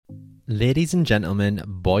Ladies and gentlemen,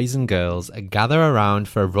 boys and girls, gather around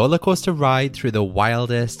for a rollercoaster ride through the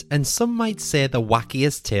wildest and some might say the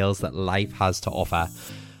wackiest tales that life has to offer.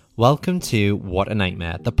 Welcome to What a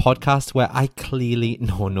Nightmare, the podcast where I clearly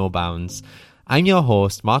know no bounds. I'm your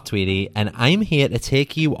host, Mark Tweedy, and I'm here to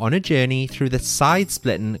take you on a journey through the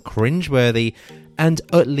side-splitting, cringeworthy, and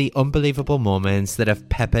utterly unbelievable moments that have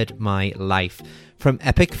peppered my life. From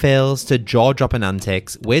epic fails to jaw-dropping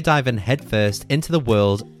antics, we're diving headfirst into the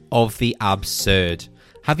world of the absurd.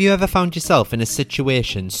 Have you ever found yourself in a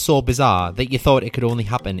situation so bizarre that you thought it could only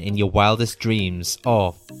happen in your wildest dreams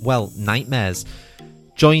or, well, nightmares?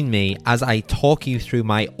 Join me as I talk you through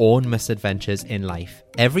my own misadventures in life.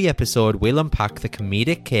 Every episode will unpack the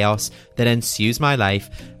comedic chaos that ensues my life,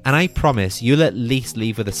 and I promise you'll at least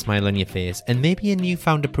leave with a smile on your face and maybe a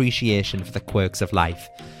newfound appreciation for the quirks of life.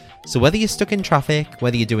 So whether you're stuck in traffic,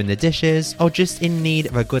 whether you're doing the dishes, or just in need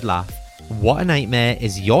of a good laugh, What a Nightmare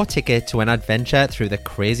is your ticket to an adventure through the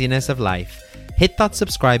craziness of life. Hit that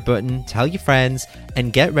subscribe button, tell your friends,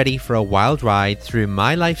 and get ready for a wild ride through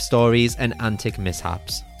my life stories and antic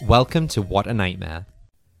mishaps. Welcome to What a Nightmare.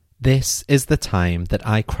 This is the time that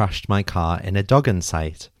I crashed my car in a dogging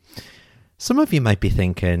site. Some of you might be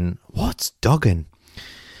thinking, what's dogging?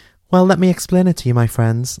 Well, let me explain it to you, my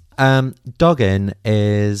friends. Dogging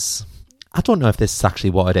is... I don't know if this is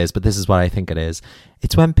actually what it is, but this is what I think it is.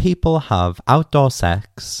 It's when people have outdoor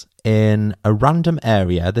sex in a random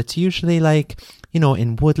area that's usually like,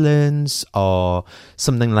 in woodlands or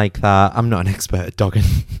something like that. I'm not an expert at dogging,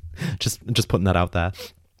 just putting that out there.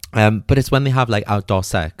 But it's when they have like outdoor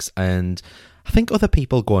sex and I think other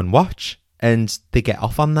people go and watch and they get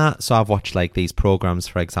off on that. So I've watched like these programs,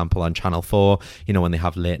 for example, on Channel 4, when they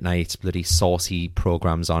have late night bloody saucy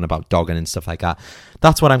programs on about dogging and stuff like that.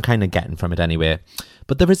 That's what I'm kind of getting from it anyway.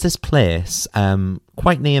 But there is this place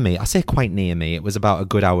quite near me. I say quite near me. It was about a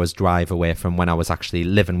good hour's drive away from when I was actually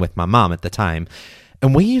living with my mum at the time.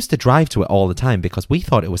 And we used to drive to it all the time because we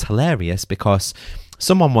thought it was hilarious because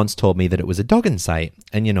someone once told me that it was a dogging site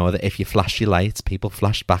and, that if you flash your lights, people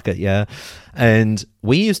flashed back at you. And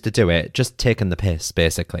we used to do it just taking the piss,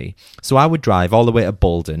 basically. So I would drive all the way to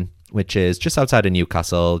Bolden, which is just outside of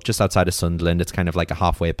Newcastle, just outside of Sunderland. It's kind of like a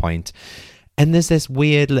halfway point. And there's this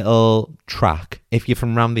weird little track. If you're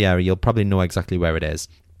from around the area, you'll probably know exactly where it is.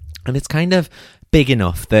 And it's kind of big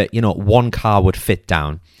enough that, one car would fit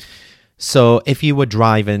down. So if you were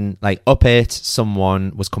driving like up it,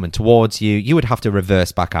 someone was coming towards you, you would have to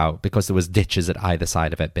reverse back out because there was ditches at either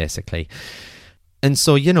side of it, basically. And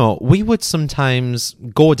so, we would sometimes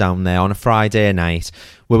go down there on a Friday night.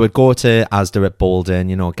 We would go to Asda at Bolden,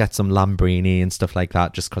 get some Lambrini and stuff like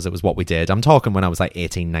that just because it was what we did. I'm talking when I was like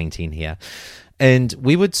 18, 19 here. And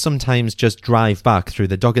we would sometimes just drive back through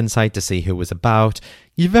the dogging site to see who was about.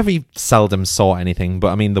 You very seldom saw anything, but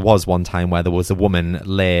I mean, there was one time where there was a woman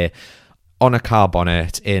lay on a car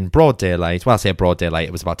bonnet in broad daylight. Well, I say broad daylight,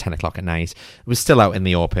 it was about 10 o'clock at night. It was still out in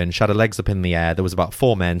the open. She had her legs up in the air. There was about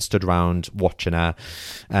 4 men stood around watching her,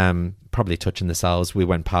 probably touching themselves. We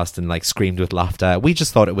went past and like screamed with laughter. We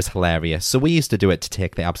just thought it was hilarious. So we used to do it to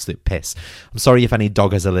take the absolute piss. I'm sorry if any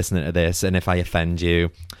doggers are listening to this and if I offend you.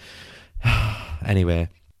 Anyway.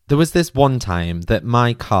 There was this one time that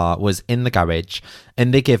my car was in the garage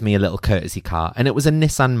and they gave me a little courtesy car and it was a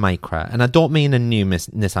Nissan Micra. And I don't mean a new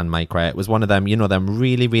Nissan Micra. It was one of them, them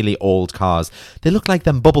really, really old cars. They looked like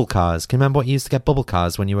them bubble cars. Can you remember what you used to get bubble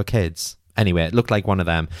cars when you were kids? Anyway, it looked like one of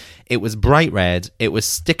them. It was bright red. It was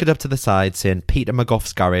stickered up to the side saying Peter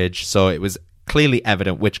McGough's garage. So it was clearly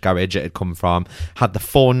evident which garage it had come from. Had the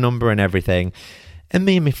phone number and everything. And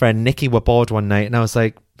me and my friend Nikki were bored one night and I was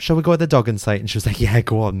like, shall we go to the dogging site? And she was like, yeah,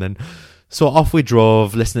 go on then. So off we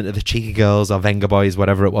drove, listening to the Cheeky Girls or Venga Boys,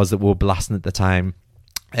 whatever it was that we were blasting at the time.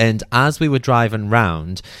 And as we were driving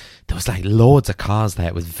round, there was like loads of cars there.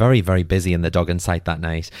 It was very, very busy in the dogging site that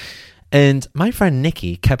night. And my friend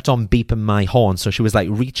Nikki kept on beeping my horn. So she was like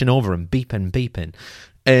reaching over and beeping.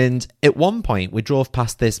 And at one point, we drove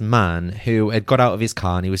past this man who had got out of his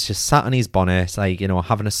car and he was just sat on his bonnet, like,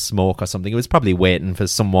 having a smoke or something. He was probably waiting for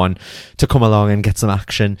someone to come along and get some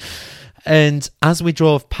action. And as we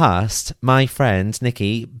drove past, my friend,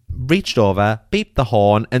 Nikki, reached over, beeped the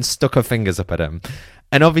horn and stuck her fingers up at him.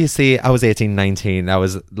 And obviously, I was 18, 19. I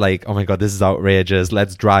was like, oh my God, this is outrageous.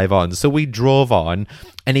 Let's drive on. So we drove on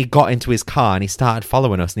and he got into his car and he started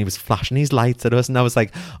following us and he was flashing his lights at us. And I was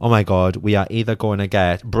like, oh my God, we are either going to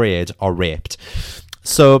get brayed or raped.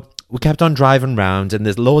 So we kept on driving round and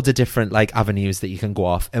there's loads of different like avenues that you can go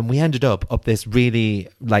off. And we ended up this really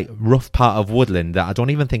like rough part of woodland that I don't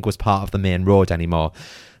even think was part of the main road anymore.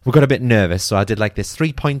 We got a bit nervous. So I did like this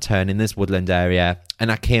 3-point turn in this woodland area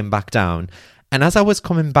and I came back down. And as I was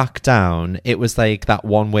coming back down, it was like that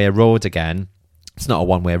one-way road again. It's not a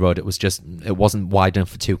one-way road. It wasn't wide enough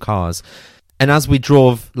for two cars. And as we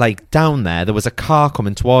drove like down there was a car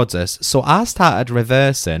coming towards us. So I started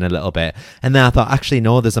reversing a little bit. And then I thought, actually,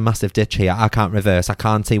 no, there's a massive ditch here. I can't reverse. I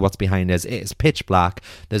can't see what's behind us. It's pitch black.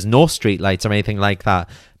 There's no street lights or anything like that.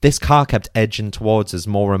 This car kept edging towards us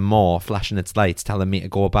more and more, flashing its lights, telling me to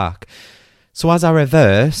go back. So as I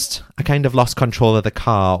reversed, I kind of lost control of the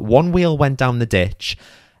car. One wheel went down the ditch.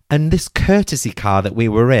 And this courtesy car that we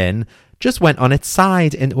were in just went on its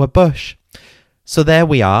side into a bush. So there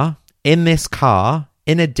we are. In this car,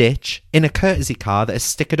 in a ditch, in a courtesy car that is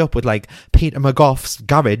stickered up with like Peter McGough's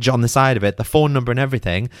garage on the side of it, the phone number and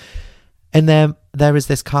everything. And then there is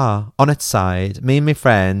this car on its side, me and my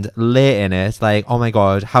friend lay in it, like, oh my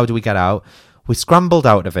God, how do we get out? We scrambled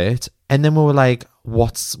out of it, and then we were like,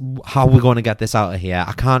 how are we going to get this out of here?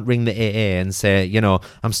 I can't ring the AA and say,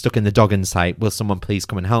 I'm stuck in the dogging site. Will someone please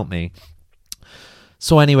come and help me?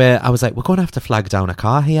 So anyway, I was like, we're going to have to flag down a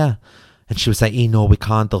car here. And she was like, no, we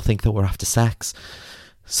can't. They'll think that we're after sex.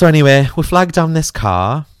 So anyway, we flagged down this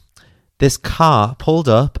car. This car pulled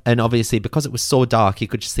up, and obviously because it was so dark, you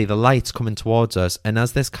could just see the lights coming towards us. And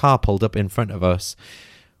as this car pulled up in front of us,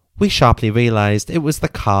 we sharply realised it was the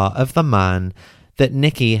car of the man that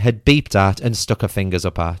Nikki had beeped at and stuck her fingers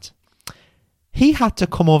up at. He had to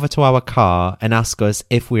come over to our car and ask us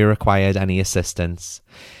if we required any assistance.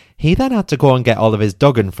 He then had to go and get all of his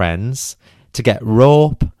Duggan friends to get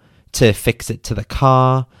rope, to fix it to the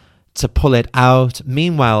car, to pull it out.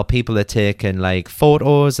 Meanwhile, people are taking like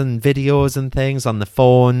photos and videos and things on the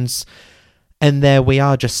phones. And there we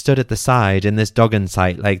are, just stood at the side in this Duggan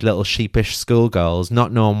site like little sheepish schoolgirls,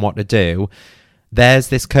 not knowing what to do. There's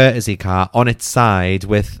this courtesy car on its side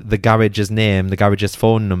with the garage's name, the garage's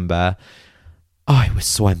phone number. Oh, it was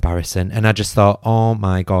so embarrassing. And I just thought, oh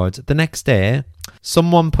my God. The next day,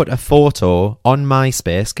 someone put a photo on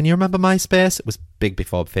MySpace. Can you remember MySpace? It was big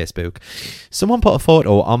before Facebook. Someone put a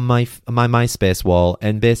photo on my MySpace wall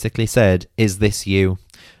and basically said, "Is this you?"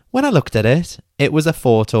 When I looked at it, it was a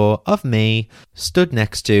photo of me stood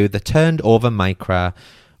next to the turned over Micra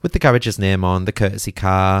with the garage's name on, the courtesy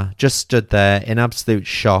car, just stood there in absolute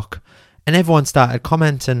shock. And everyone started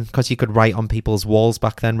commenting, because you could write on people's walls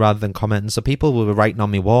back then rather than commenting. So people were writing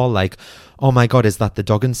on my wall like, oh my God, is that the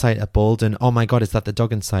Duggan site at Bolden? Oh my God, is that the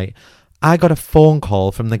Duggan site? I got a phone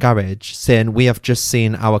call from the garage saying, we have just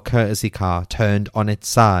seen our courtesy car turned on its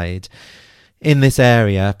side in this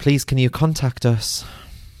area. Please, can you contact us?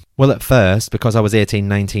 Well, at first, because I was 18,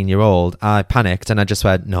 19-year-old, I panicked and I just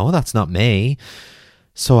went, no, that's not me.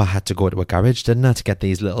 So I had to go to a garage, didn't I, to get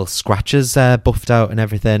these little scratches buffed out and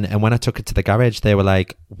everything. And when I took it to the garage, they were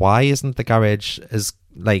like, why isn't the garage as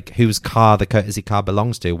like whose car the courtesy car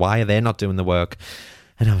belongs to? Why are they not doing the work?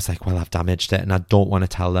 And I was like, well, I've damaged it and I don't want to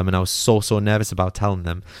tell them. And I was so nervous about telling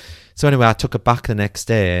them. So anyway, I took it back the next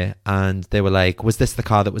day and they were like, was this the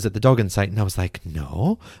car that was at the Duggan site? And I was like,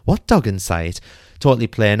 no, what Duggan site? Totally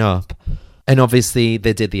playing up. And obviously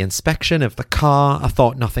they did the inspection of the car. I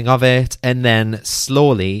thought nothing of it. And then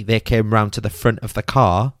slowly they came round to the front of the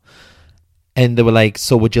car and they were like,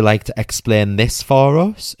 so would you like to explain this for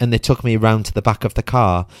us? And they took me round to the back of the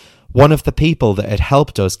car. One of the people that had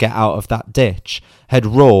helped us get out of that ditch had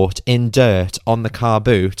wrote in dirt on the car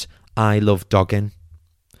boot, I love dogging.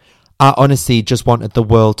 I honestly just wanted the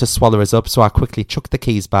world to swallow us up, so I quickly chucked the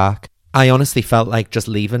keys back. I honestly felt like just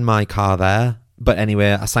leaving my car there. But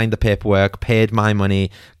anyway, I signed the paperwork, paid my money,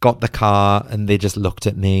 got the car, and they just looked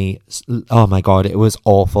at me. Oh my God, it was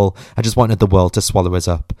awful. I just wanted the world to swallow us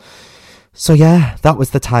up. So yeah, that was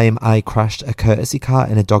the time I crashed a courtesy car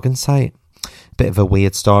in a Duggan site. Bit of a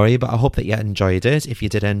weird story, but I hope that you enjoyed it. If you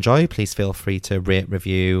did enjoy, please feel free to rate,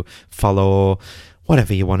 review, follow,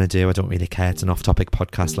 whatever you want to do. I don't really care. It's an off-topic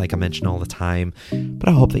podcast like I mention all the time. But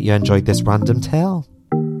I hope that you enjoyed this random tale.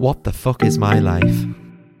 What the fuck is my life?